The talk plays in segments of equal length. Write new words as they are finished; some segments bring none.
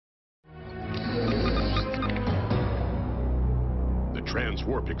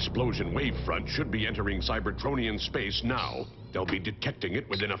transwarp explosion wavefront should be entering Cybertronian space now. They'll be detecting it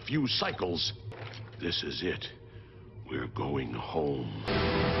within a few cycles. This is it. We're going home.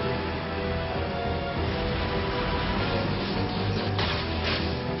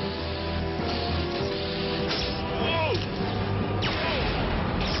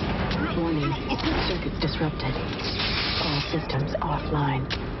 Warning. Circuits disrupted. All systems offline.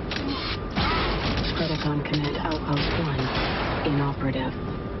 Predacon Command Outpost 1 inoperative.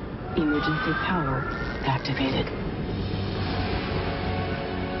 Emergency power activated.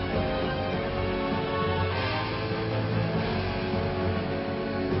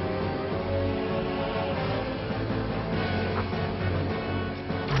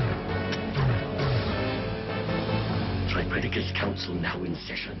 Tripredacus Council now in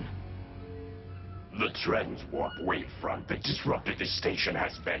session. The transwarp wavefront that disrupted the station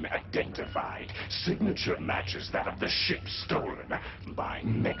has been identified. Signature matches that of the ship stolen by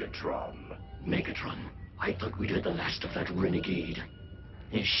Megatron. Megatron? I thought we'd heard the last of that renegade.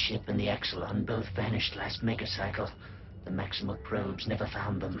 His ship and the Exelon both vanished last megacycle. The Maximal probes never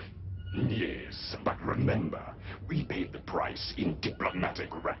found them. Yes, but remember, we paid the price in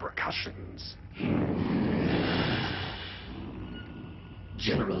diplomatic repercussions.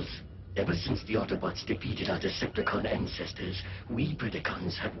 Generals, ever since the Autobots defeated our Decepticon ancestors, we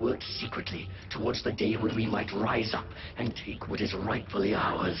Predacons have worked secretly towards the day when we might rise up and take what is rightfully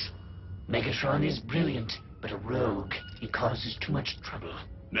ours. Megatron is brilliant, but a rogue. He causes too much trouble.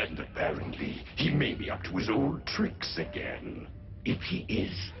 And apparently, he may be up to his old tricks again. If he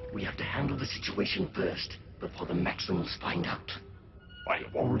is, we have to handle the situation first, before the Maximals find out. I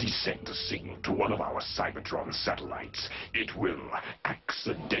have already sent a signal to one of our Cybertron satellites. It will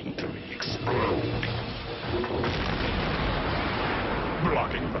accidentally explode,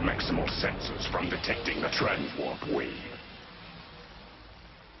 blocking the Maximal sensors from detecting the transwarp wave.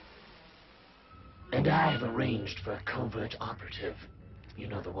 And I have arranged for a covert operative. You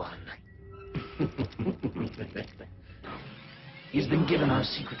know the one. He's been given our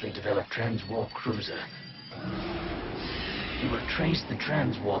secretly developed transwarp cruiser. He will trace the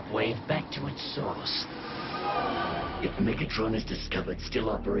transwarp wave back to its source. If Megatron is discovered still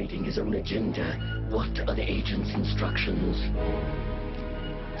operating his own agenda, what are the agent's instructions?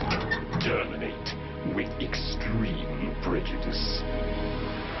 Terminate with extreme prejudice.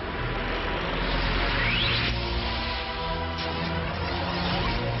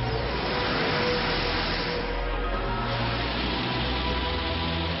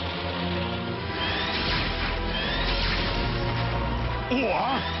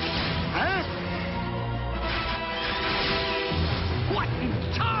 What? Huh? What in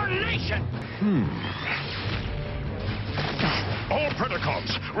tarnation? All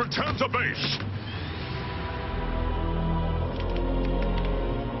Predacons, return to base!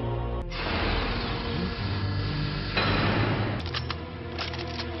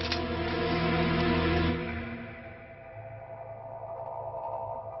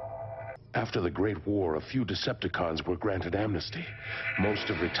 After the Great War, a few Decepticons were granted amnesty. Most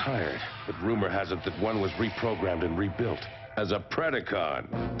have retired, but rumor has it that one was reprogrammed and rebuilt as a Predacon.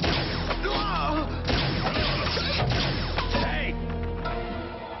 Hey!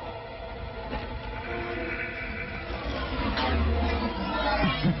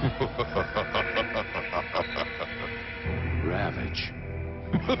 Ravage.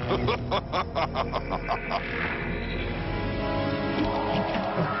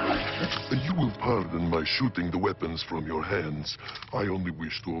 You will pardon my shooting the weapons from your hands. I only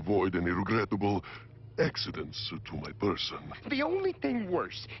wish to avoid any regrettable accidents to my person. The only thing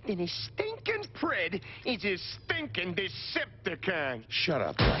worse than a stinking Pred is a stinking Decepticon. Shut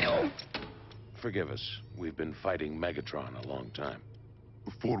up. Forgive us. We've been fighting Megatron a long time.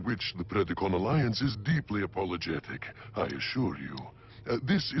 For which the Predacon Alliance is deeply apologetic, I assure you.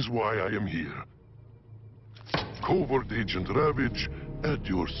 This is why I am here. Covert Agent Ravage, at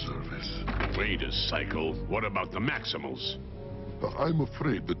your service. Wait a cycle. What about the Maximals? I'm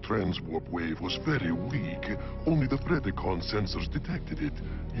afraid the transwarp wave was very weak. Only the Predacon sensors detected it.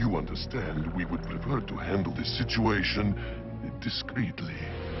 You understand, we would prefer to handle this situation discreetly.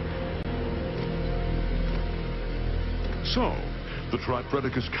 So, the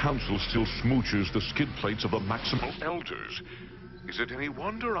Tripredacus Council still smooches the skid plates of the Maximal Elders. Is it any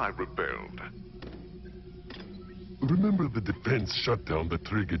wonder I rebelled? Remember the defense shutdown that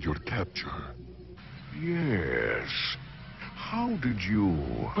triggered your capture? Yes. How did you...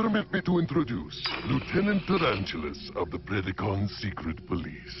 Permit me to introduce Lieutenant Tarantulas of the Predacon Secret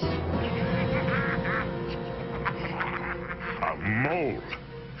Police. A mole!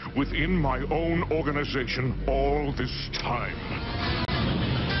 within my own organization all this time.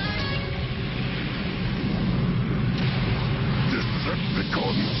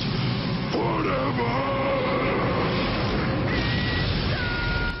 Decepticons forever!